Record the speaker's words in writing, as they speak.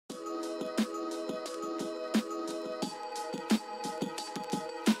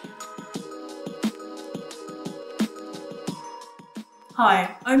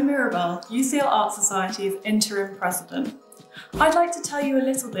Hi, I'm Mirabelle, UCL Art Society's interim president. I'd like to tell you a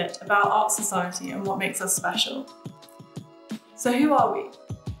little bit about Art Society and what makes us special. So who are we?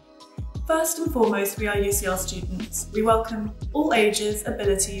 First and foremost, we are UCL students. We welcome all ages,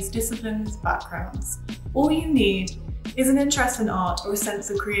 abilities, disciplines, backgrounds. All you need is an interest in art or a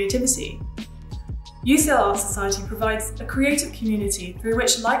sense of creativity. UCL Art Society provides a creative community through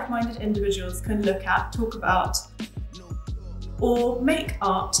which like-minded individuals can look at, talk about, or make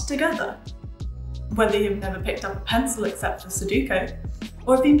art together. Whether you've never picked up a pencil except for Sudoku,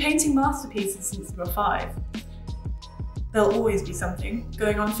 or have been painting masterpieces since you were 5, there'll always be something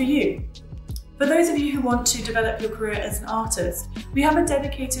going on for you. For those of you who want to develop your career as an artist, we have a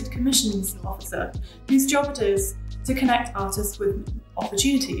dedicated commissions officer whose job it is to connect artists with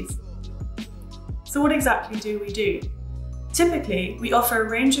opportunities. So what exactly do we do? Typically, we offer a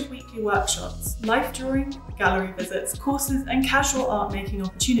range of weekly workshops, life drawing, gallery visits, courses, and casual art making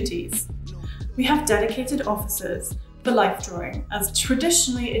opportunities. We have dedicated officers for life drawing, as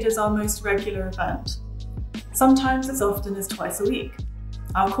traditionally it is our most regular event. Sometimes as often as twice a week.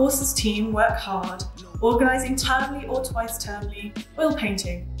 Our courses team work hard, organising termly or twice termly oil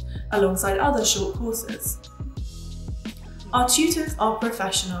painting, alongside other short courses. Our tutors are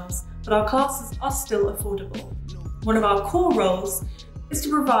professionals, but our classes are still affordable. One of our core roles is to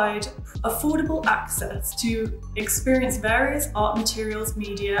provide affordable access to experience various art materials,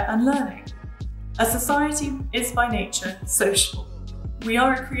 media, and learning. A society is by nature social. We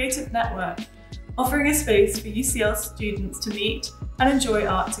are a creative network, offering a space for UCL students to meet and enjoy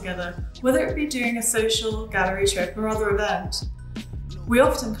art together, whether it be doing a social, gallery trip, or other event. We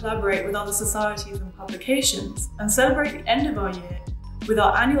often collaborate with other societies and publications and celebrate the end of our year with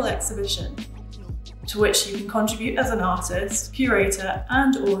our annual exhibition, to which you can contribute as an artist, curator,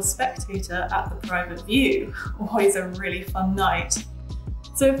 and/or spectator at the private view. Always a really fun night.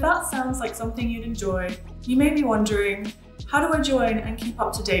 So if that sounds like something you'd enjoy, you may be wondering, how do I join and keep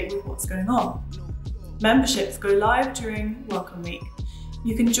up to date with what's going on? Memberships go live during Welcome Week.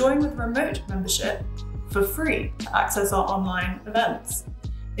 You can join with remote membership for free to access our online events.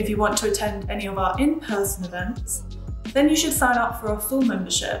 If you want to attend any of our in-person events, then you should sign up for our full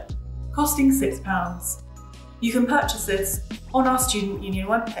membership, costing £6. You can purchase this on our Student Union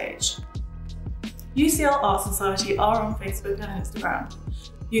webpage. UCL Art Society are on Facebook and Instagram.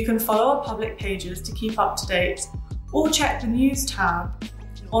 You can follow our public pages to keep up to date, or check the News tab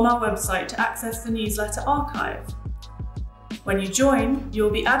on our website to access the newsletter archive. When you join, you'll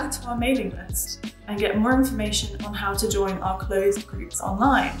be added to our mailing list and get more information on how to join our closed groups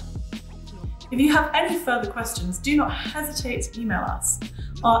online. If you have any further questions, do not hesitate to email us.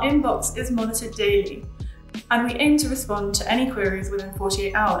 Our inbox is monitored daily, and we aim to respond to any queries within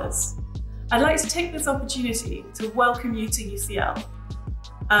 48 hours. I'd like to take this opportunity to welcome you to UCL,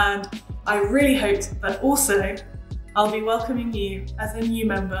 and I really hope that also I'll be welcoming you as a new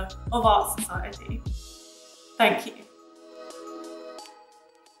member of Art Society. Thank you.